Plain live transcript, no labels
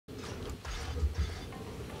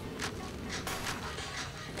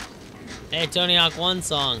Hey, Tony Hawk 1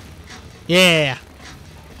 song. Yeah.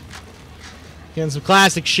 Getting some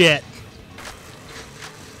classic shit.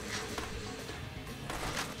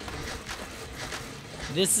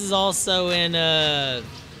 This is also in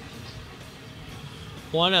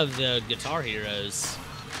one of the Guitar Heroes.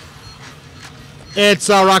 It's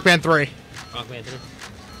Rock Band 3. Rock Band 3.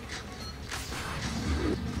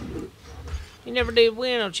 You never did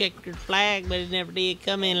win on checkered flag, but it never did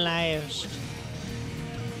come in last.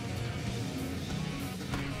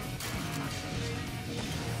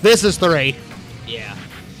 This is 3. Yeah.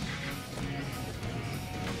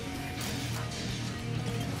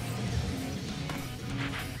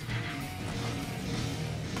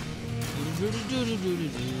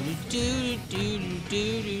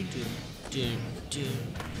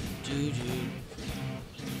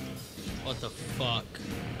 What the fuck?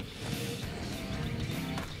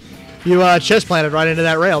 You chest planted right into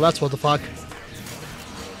that rail. That's what the fuck.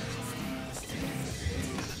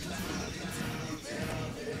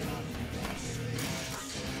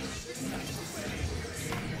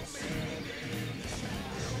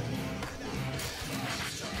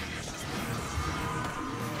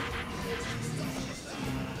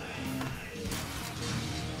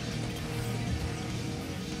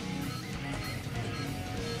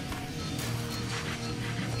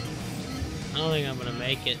 I don't think I'm gonna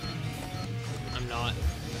make it. I'm not.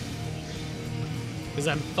 Because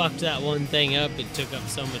I fucked that one thing up, it took up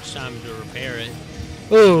so much time to repair it.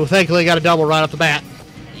 Ooh, thankfully got a double right off the bat.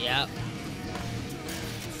 Yep.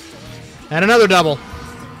 And another double.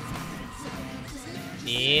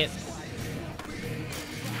 Yep.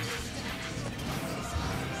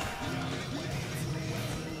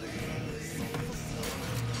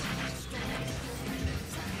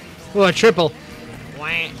 Ooh, a triple.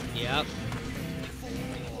 Wah. Yep.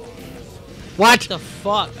 What? What the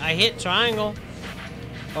fuck? I hit triangle.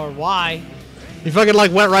 Or Y. You fucking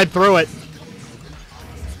like went right through it.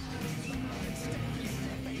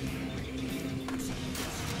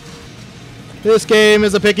 This game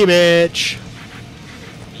is a picky bitch.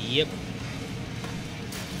 Yep.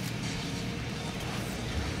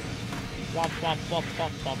 Wop, wop, wop,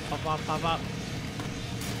 wop, wop, wop, wop, wop, wop.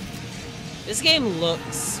 This game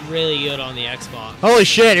looks really good on the Xbox. Holy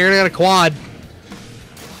shit, you're gonna get a quad.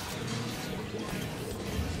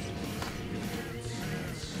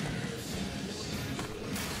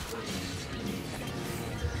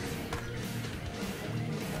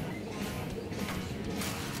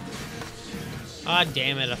 Ah,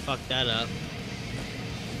 damn it, I fucked that up.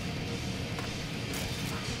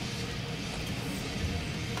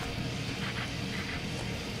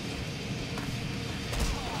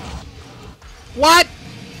 What?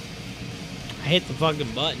 I hit the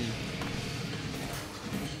fucking button.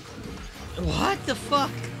 What the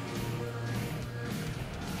fuck?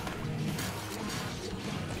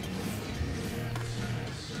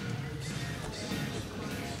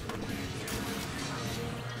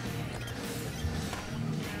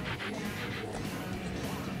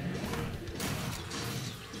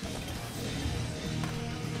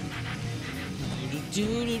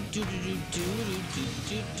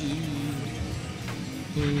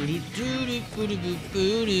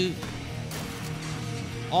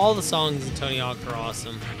 All the songs in Tony Hawk are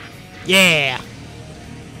awesome. Yeah.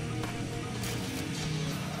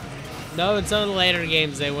 No, in some of the later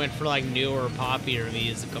games they went for like newer, poppier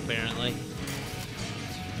music apparently.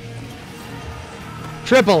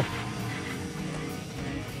 Triple.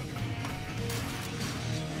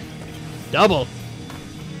 Double.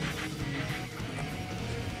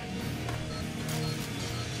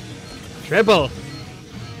 Triple.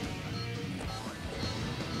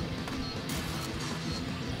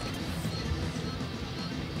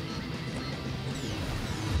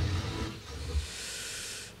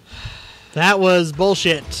 That was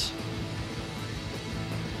bullshit.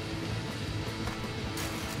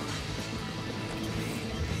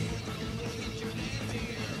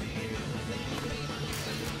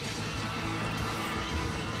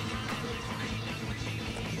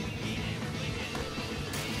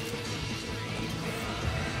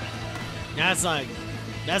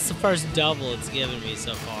 That's the first double it's given me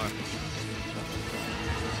so far.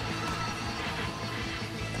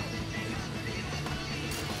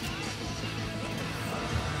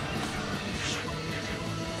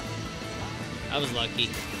 I was lucky.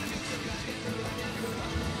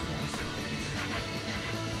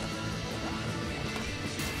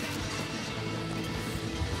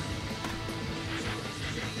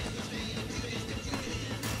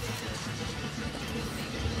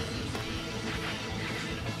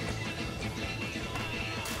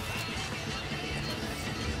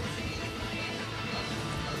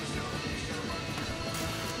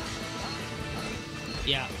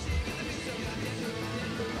 Yeah.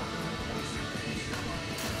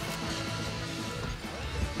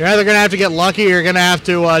 You're either going to have to get lucky or you're going to have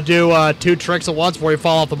to do 2 tricks at once before you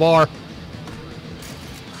fall off the bar.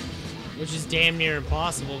 Which is damn near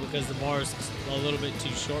impossible because the bar is a little bit too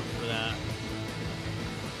short for that.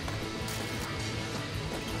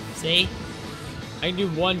 See? I can do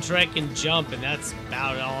 1 trick and jump, and that's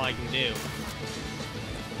about all I can do.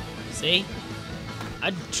 See?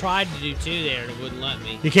 I tried to do 2 there, and it wouldn't let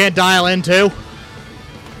me. You can't dial in 2?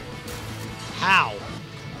 How?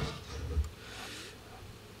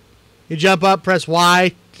 You jump up, press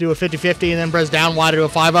Y to do a 50-50, and then press down Y to do a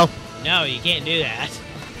 5-0? No, you can't do that.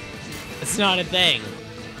 It's not a thing.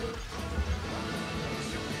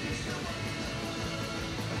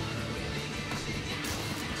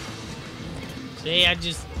 See, I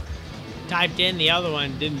just typed in the other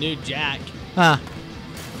one, didn't do jack. Huh.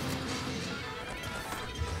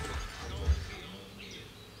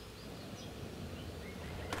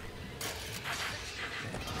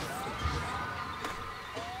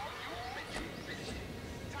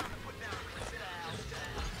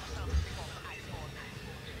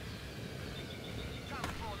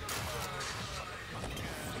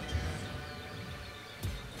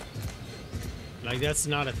 Like, that's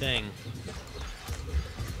not a thing.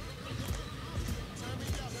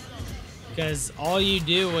 Because all you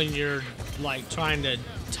do when you're, like, trying to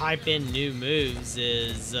type in new moves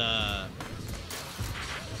is,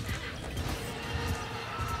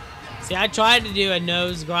 See, I tried to do a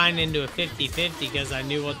nose grind into a 50-50 because I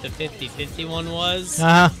knew what the 50-50 one was.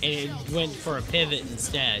 Uh-huh. And it went for a pivot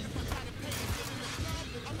instead.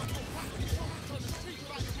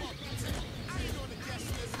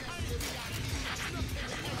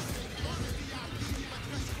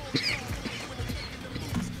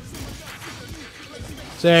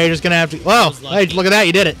 So you're just going to have to... Whoa! Hey, look at that.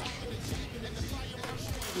 You did it.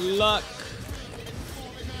 Luck.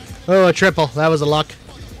 Oh, a triple. That was a luck.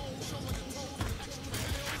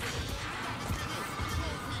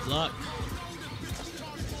 Luck.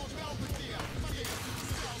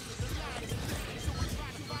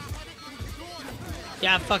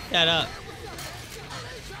 Yeah, I fucked that up.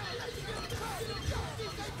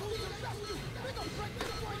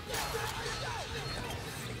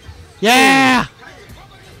 Yeah!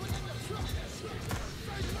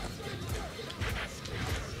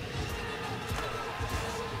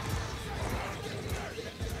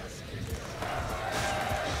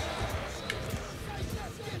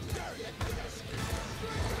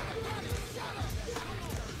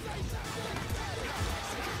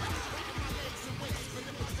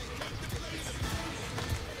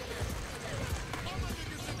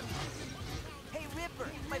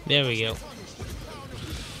 There we go.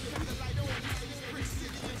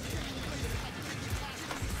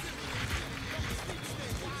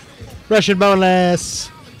 Russian boneless.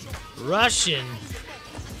 Russians.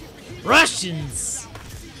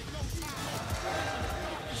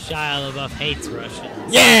 Shia LaBeouf hates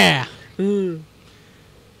Russians. Yeah!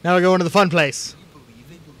 Now we go into the fun place.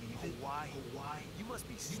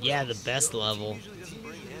 Yeah, the best level.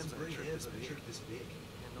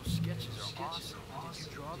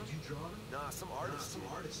 Nah, some artists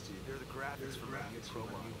do. They're the graphics from the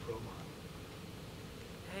new promo.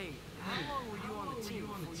 Hey, how long were you on the team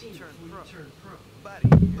before you turned pro? About a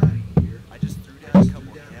year. I just threw down a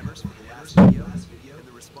couple of hammers for the last video, and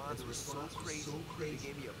the response was so crazy, they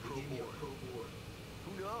gave me a pro board.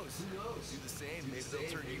 Who knows? Do the same, maybe they'll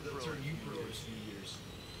turn you pro in a few years.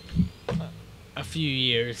 A few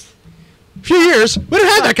years. Few years? We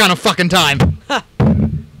didn't have that kind of fucking time.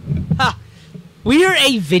 We are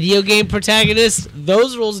a video game protagonist.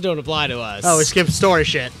 Those rules don't apply to us. Oh, we skipped story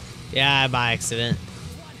shit. Yeah, by accident.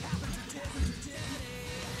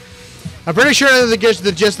 I'm pretty sure the gist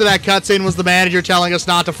of that cutscene was the manager telling us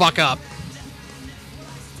not to fuck up.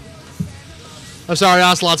 I'm sorry,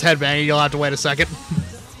 Ocelot's headbanging. You'll have to wait a second.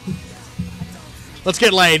 Let's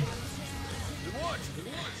get laid.